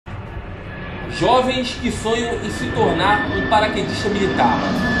Jovens que sonham em se tornar um paraquedista militar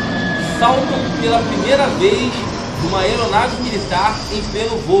saltam pela primeira vez numa aeronave militar em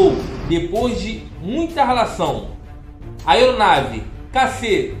pleno voo, depois de muita ralação. A aeronave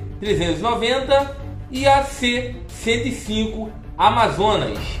KC-390 e a C-105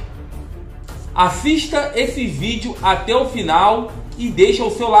 Amazonas. Assista esse vídeo até o final e deixa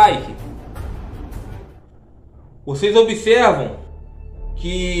o seu like. Vocês observam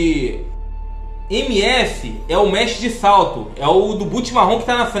que MS é o mestre de salto, é o do boot marrom que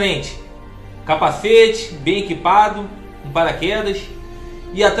está na frente. Capacete, bem equipado, com paraquedas.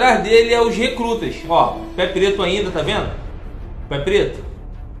 E atrás dele é os recrutas. Ó, pé preto ainda, tá vendo? Pé preto.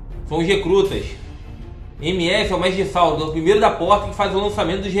 São os recrutas. MS é o mestre de salto, é o primeiro da porta que faz o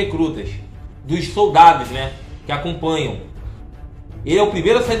lançamento dos recrutas. Dos soldados, né? Que acompanham. Ele é o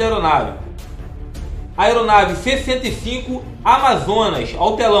primeiro a sair da aeronave. A aeronave C-105 Amazonas.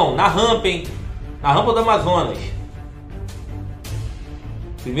 Olha o telão, na rampa, hein? Na rampa do Amazonas.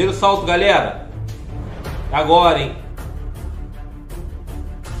 Primeiro salto, galera. Agora, hein?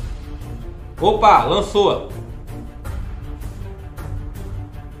 Opa, lançou.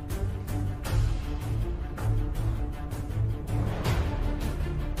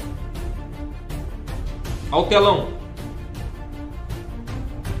 Olha o telão.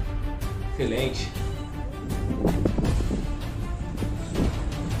 Excelente.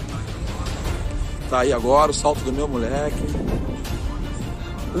 Tá aí agora o salto do meu moleque.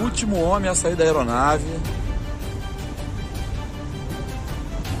 Último homem a sair da aeronave.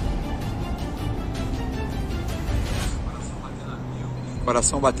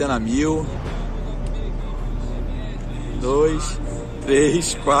 Coração batendo a 1000. 2,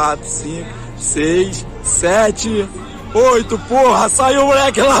 3, 4, 5, 6, 7, 8. Porra, saiu o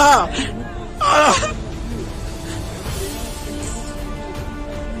moleque lá! Ah!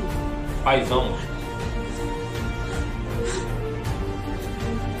 Paizão.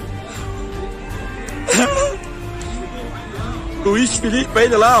 Luiz Felipe,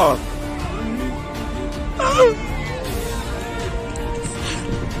 ele lá, ó.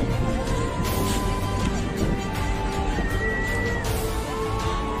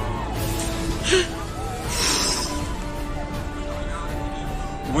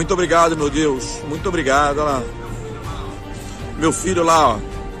 Muito obrigado, meu Deus. Muito obrigado, olha lá. Meu filho lá, ó.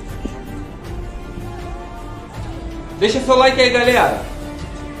 Deixa seu like aí, galera.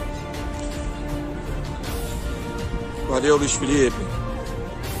 Valeu, Luiz Felipe.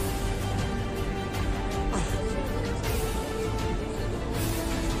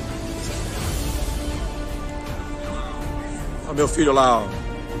 Olha meu filho lá, ó.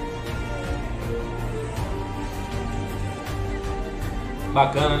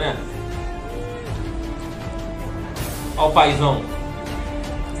 Bacana, né? Olha o paizão.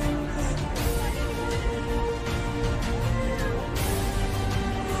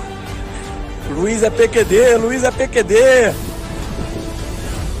 Luiz é PQD, Luiz é PQD.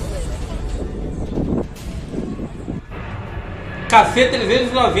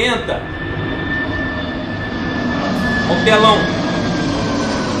 KC-390. O telão.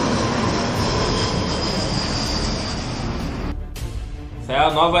 Essa é a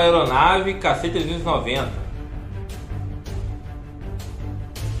nova aeronave KC-390.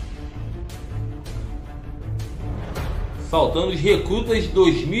 Saltando os Recrutas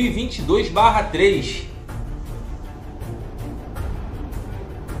 2022/3.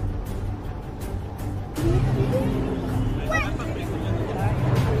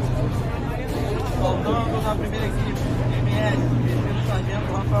 Saltando na primeira equipe, MS, Primeiro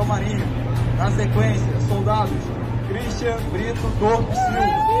Sargento Rafael Marinho. Na sequência, soldados Christian Brito Torres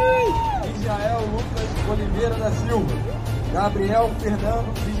Silva, Israel Lucas Oliveira da Silva, Gabriel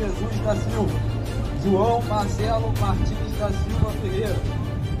Fernando de Jesus da Silva, João Marcelo Martins da Silva Ferreira,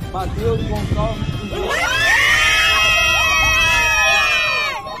 Matheus Gonçalves do Rio.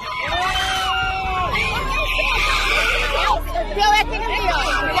 O seu é aquele ali, ó.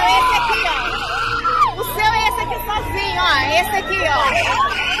 O seu é esse aqui, ó. O seu é esse aqui sozinho, ó. Esse aqui, ó.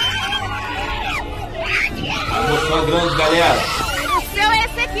 Emoção grande, galera. O seu é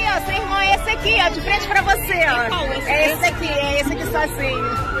esse aqui, ó. Seu irmão é esse aqui, ó. De frente pra você, ó. É esse aqui sozinho.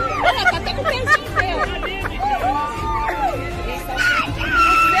 Tá até com o pezinho seu.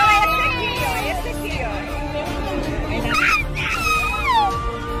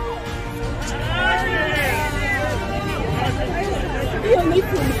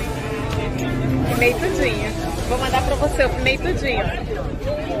 Filmei tudinho. Vou mandar pra você, eu filmei tudinho.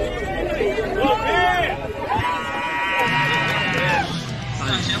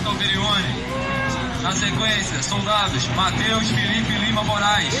 Sargento Alberione. Na sequência, soldados Matheus Felipe Lima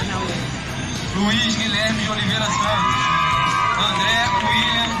Moraes, Luiz Guilherme de Oliveira Santos, André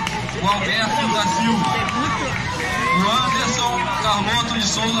William Alberto da Silva, o Anderson Carloto de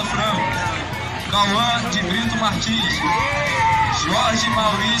Souza Franco, Cauã de Brito Martins, Jorge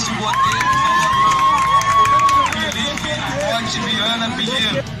Maurício Botelho Salvador, Felipe Monte Viana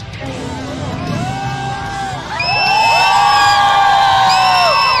Pinheiro.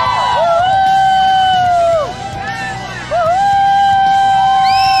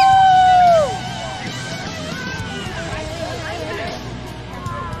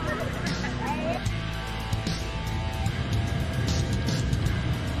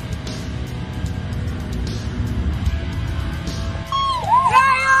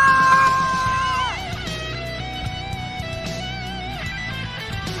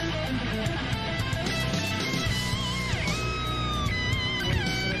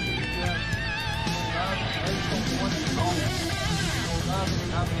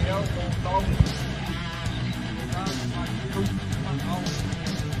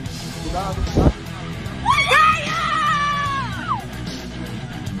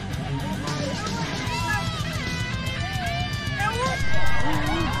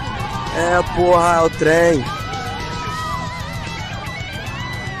 É, porra, é o trem.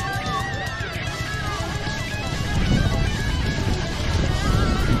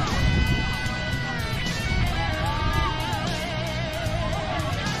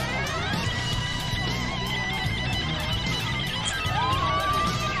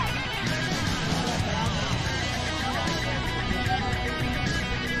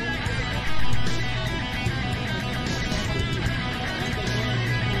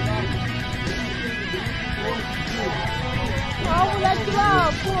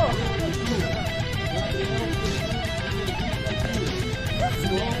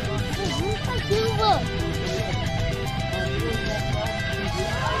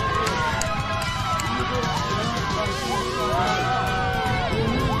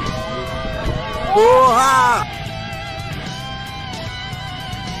 Porra!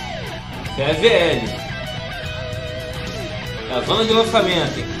 Isso é a VL. É a zona de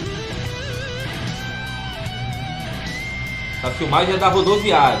lançamento, hein? Essa filmagem é da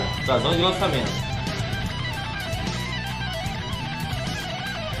rodoviária, da zona de lançamento.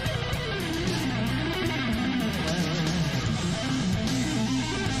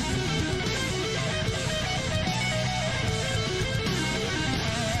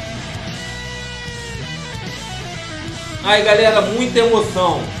 Aí galera, muita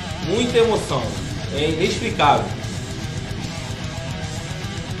emoção, é inexplicável.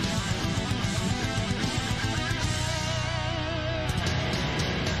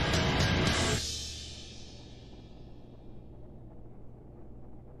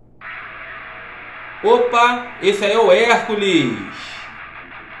 Opa, esse aí é o Hércules.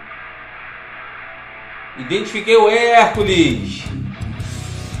 Identifiquei o Hércules.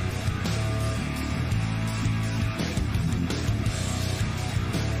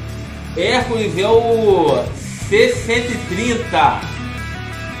 Hércules é o C-130, a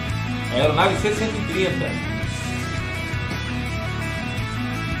aeronave C-130.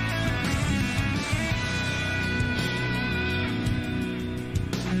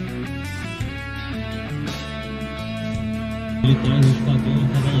 Militar do Esquadrão de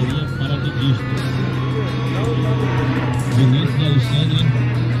Cavalaria Paraquedista. Vinícius Alexandre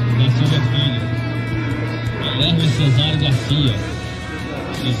da Silva Filho, Guilherme Cesário Garcia,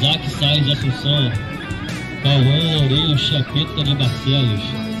 Isaac Sainz de Assunção, Cauã Loureiro Chiapeta de Barcelos,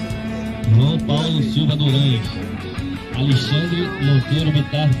 João Paulo Silva Durães, Alexandre Monteiro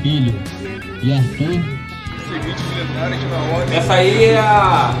Bitar Filho e Arthur. Essa aí é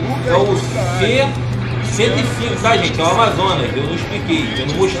o C-105, tá gente? É o Amazonas, eu não expliquei, eu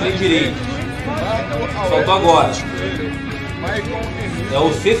não mostrei direito. Soltou agora. É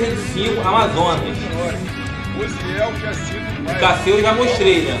o C-105 Amazonas. O KC eu já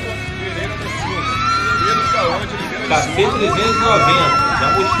mostrei, né? KC 390,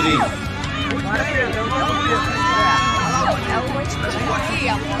 já mostrei.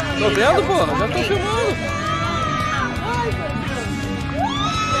 Tô vendo, pô, já tô filmando.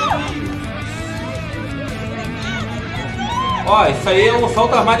 Ó, isso aí é um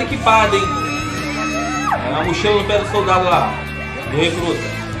salto armado equipado, hein? É uma mochila no pé do soldado lá, do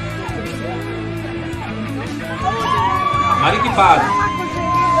recruta. Armado equipado.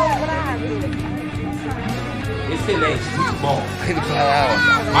 Excelente, muito bom.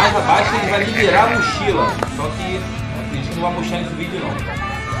 Mais abaixo ele vai liberar a mochila. Só que a gente não vai mostrar nesse vídeo não.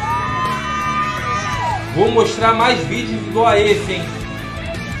 Vou mostrar mais vídeos igual a esse, hein?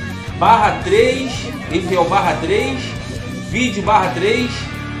 Barra 3, esse é o barra 3, vídeo barra 3,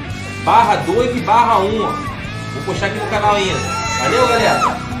 /2 e /1. Vou postar aqui no canal ainda. Valeu, galera.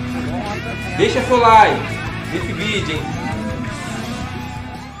 Deixa seu like nesse vídeo, hein?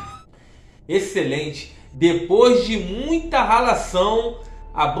 Excelente. Depois de muita ralação,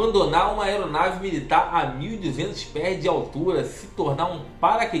 abandonar uma aeronave militar a 1.200 pés de altura, se tornar um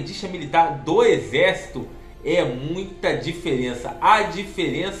paraquedista militar do Exército, é muita diferença. A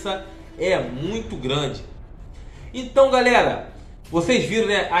diferença é muito grande. Então, galera, vocês viram,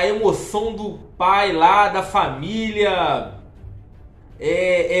 né, a emoção do pai lá, da família.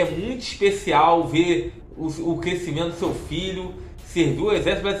 É muito especial ver o crescimento do seu filho, servir o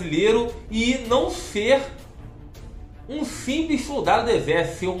Exército Brasileiro e não ser um simples soldado do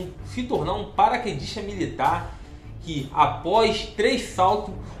Exército, se tornar um paraquedista militar que, após 3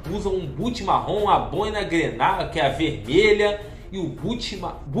 saltos, usa um boot marrom, a boina grenada, que é a vermelha, e o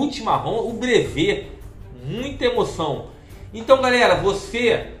boot marrom, o brevet. Muita emoção. Então, galera,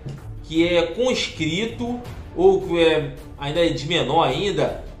 você que é conscrito ou que ainda é de menor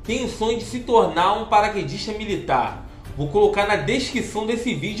ainda, tem o sonho de se tornar um paraquedista militar, vou colocar na descrição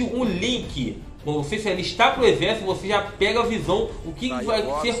desse vídeo um link. Quando você se alistar para o Exército, você já pega a visão o que vai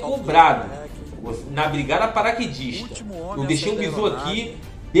ser cobrado na Brigada Paraquedista. Eu deixei um bizu aqui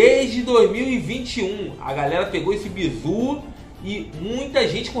desde 2021. A galera pegou esse bizu e muita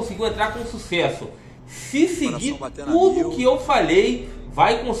gente conseguiu entrar com sucesso. Se seguir tudo que eu falei,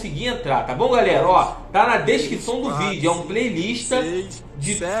 vai conseguir entrar, tá bom, galera? Ó, tá na descrição do vídeo, é um playlist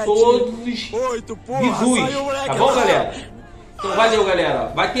de todos os bizus, tá bom, galera? Então valeu, galera.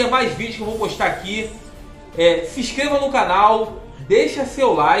 Vai ter mais vídeos que eu vou postar aqui. Se inscreva no canal, deixa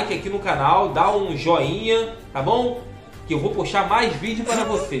seu like aqui no canal, dá um joinha, tá bom? Que eu vou postar mais vídeos para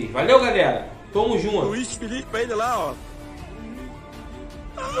vocês. Valeu, galera. Tamo junto. Luiz Felipe pra ele lá, ó.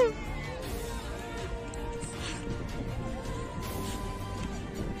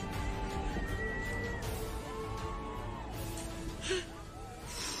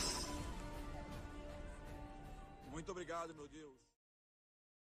 Muito obrigado, meu Deus.